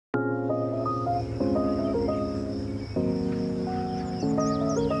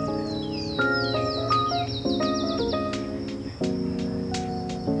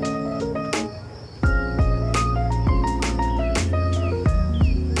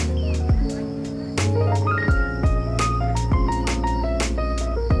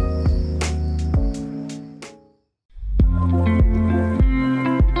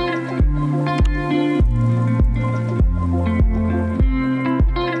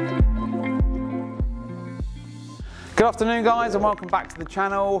Good afternoon guys and welcome back to the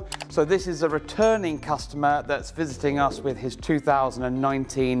channel. So this is a returning customer that's visiting us with his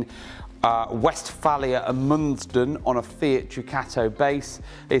 2019 Westfalia Amundsen on a FIAT Ducato base.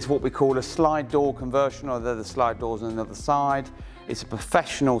 It's what we call a slide door conversion, or the slide doors on the other side. It's a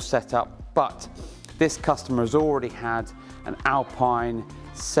professional setup, but this customer has already had an Alpine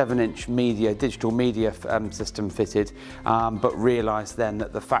 7-inch digital media system fitted, but realised then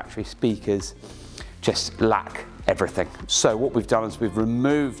that the factory speakers just lack everything. So what we've done is we've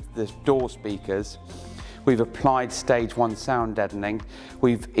removed the door speakers, we've applied stage 1 sound deadening,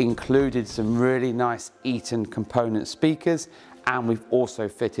 we've included some really nice Eton component speakers, and we've also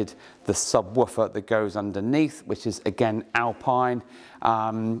fitted the subwoofer that goes underneath, which is again Alpine.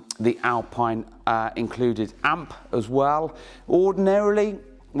 The Alpine included amp as well. Ordinarily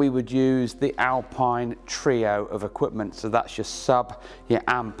we would use the Alpine trio of equipment, so that's your sub, your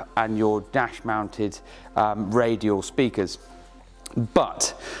amp and your dash mounted radial speakers.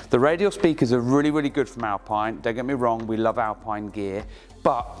 But the radial speakers are really good from Alpine. Don't get me wrong, we love Alpine gear,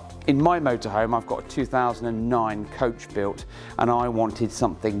 but in my motorhome I've got a 2009 coach built and I wanted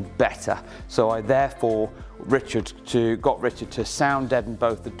something better, so I therefore got Richard to sound deaden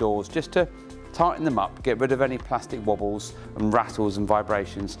both the doors, just to tighten them up, get rid of any plastic wobbles and rattles and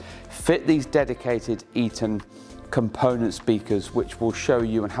vibrations, fit these dedicated Eton component speakers, which we'll show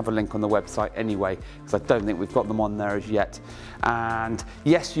you and have a link on the website anyway, because I don't think we've got them on there as yet. And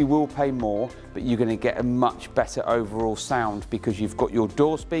yes, you will pay more, but you're going to get a much better overall sound because you've got your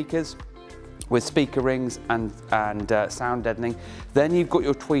door speakers with speaker rings and sound deadening. Then you've got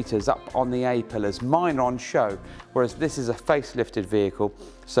your tweeters up on the A-pillars. Mine are on show, whereas this is a facelifted vehicle,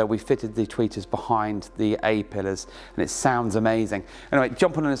 so we fitted the tweeters behind the A-pillars and it sounds amazing. Anyway,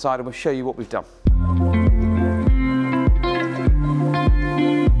 jump on the side and we'll show you what we've done.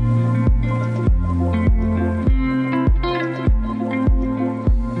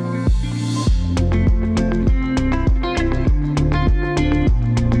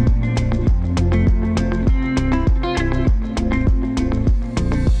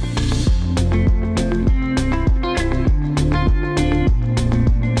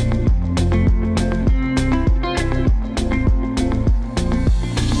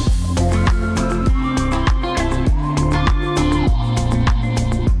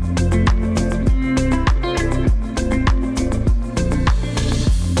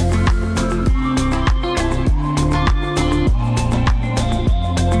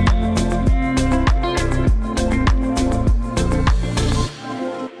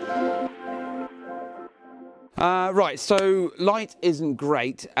 Right, so light isn't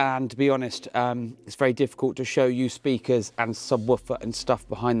great, and to be honest, it's very difficult to show you speakers and subwoofer and stuff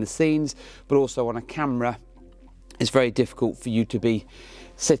behind the scenes, but also on a camera it's very difficult for you to be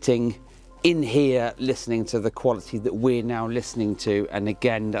sitting in here listening to the quality that we're now listening to. And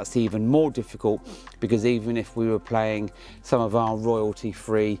again, that's even more difficult because even if we were playing some of our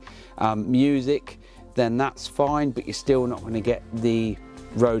royalty-free music, then that's fine, but you're still not going to get the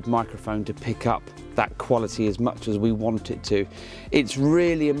Rode microphone to pick up that quality as much as we want it to. It's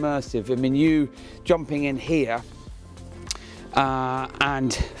really immersive. I mean, you jumping in here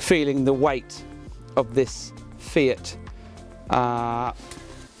and feeling the weight of this FIAT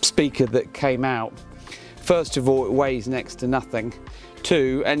speaker that came out. First of all, it weighs next to nothing.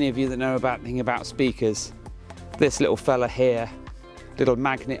 Two, any of you that know anything about speakers, this little fella here, little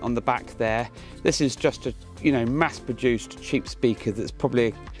magnet on the back there, this is just a mass-produced cheap speaker that's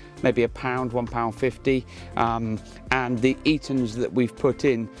probably maybe £1.50, and the Etons that we've put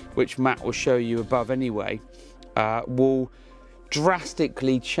in, which Matt will show you above anyway, will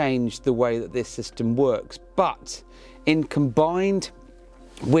drastically change the way that this system works. But in conjunction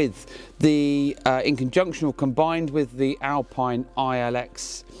with the Alpine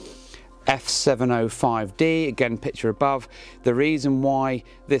ILX F705D, again picture above, the reason why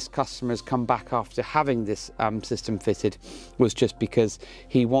this customer has come back after having this system fitted was just because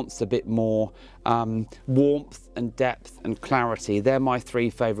he wants a bit more warmth and depth and clarity. They're my three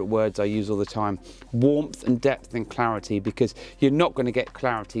favourite words I use all the time: warmth and depth and clarity, because you're not going to get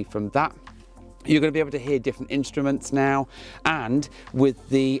clarity from that. You're going to be able to hear different instruments now, and with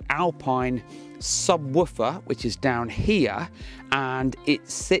the Alpine subwoofer, which is down here, and it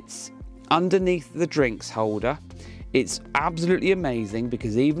sits underneath the drinks holder. It's absolutely amazing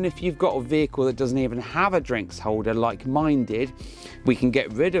because even if you've got a vehicle that doesn't even have a drinks holder like mine did, we can get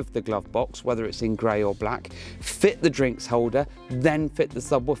rid of the glove box, whether it's in grey or black, fit the drinks holder, then fit the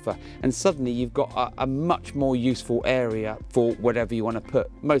subwoofer, and suddenly you've got a much more useful area for whatever you want to put.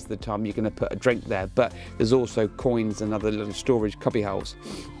 Most of the time you're going to put a drink there, but there's also coins and other little storage cubby holes.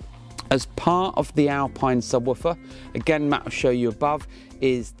 As part of the Alpine subwoofer, again Matt will show you above,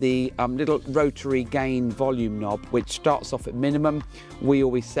 is the little rotary gain volume knob, which starts off at minimum. We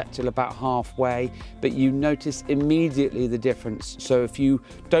always set till about halfway, but you notice immediately the difference. So if you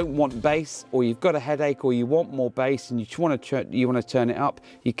don't want bass, or you've got a headache, or you want more bass and you want to turn it up,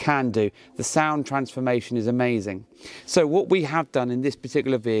 you can do. The sound transformation is amazing. So what we have done in this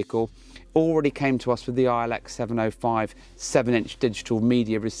particular vehicle, already came to us with the ILX 705 7-inch digital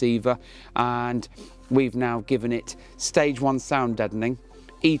media receiver, and we've now given it stage 1 sound deadening,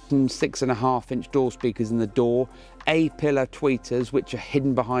 Eton 6.5-inch door speakers in the door, A-pillar tweeters which are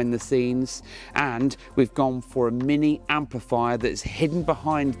hidden behind the scenes, and we've gone for a mini amplifier that's hidden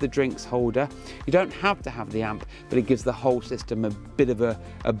behind the drinks holder. You don't have to have the amp, but it gives the whole system a bit of a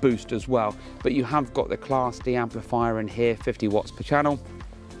boost as well. But you have got the Class D amplifier in here, 50 watts per channel,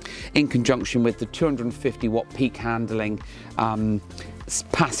 in conjunction with the 250 watt peak handling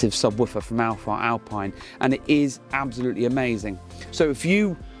passive subwoofer from Alpine, and it is absolutely amazing. So if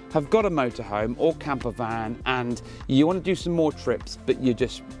you have got a motorhome or camper van and you want to do some more trips, but you're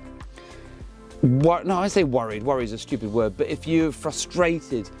just, no, I say worried, worry is a stupid word, but if you're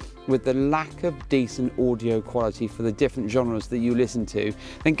frustrated with the lack of decent audio quality for the different genres that you listen to,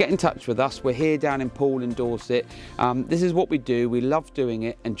 then get in touch with us. We're here down in Poole in Dorset. This is what we do. We love doing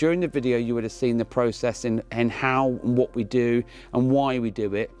it, and during the video you would have seen the process in how and what we do and why we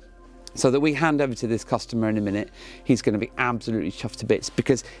do it. So that we hand over to this customer in a minute, he's going to be absolutely chuffed to bits,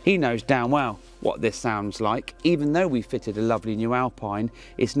 because he knows damn well what this sounds like. Even though we fitted a lovely new Alpine,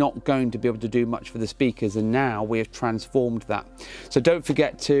 it's not going to be able to do much for the speakers, and now we have transformed that. So don't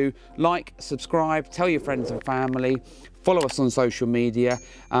forget to like, subscribe, tell your friends and family, follow us on social media.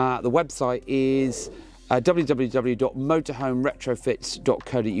 The website is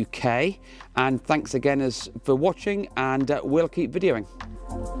www.motorhomeretrofits.co.uk, and thanks again for watching, and we'll keep videoing.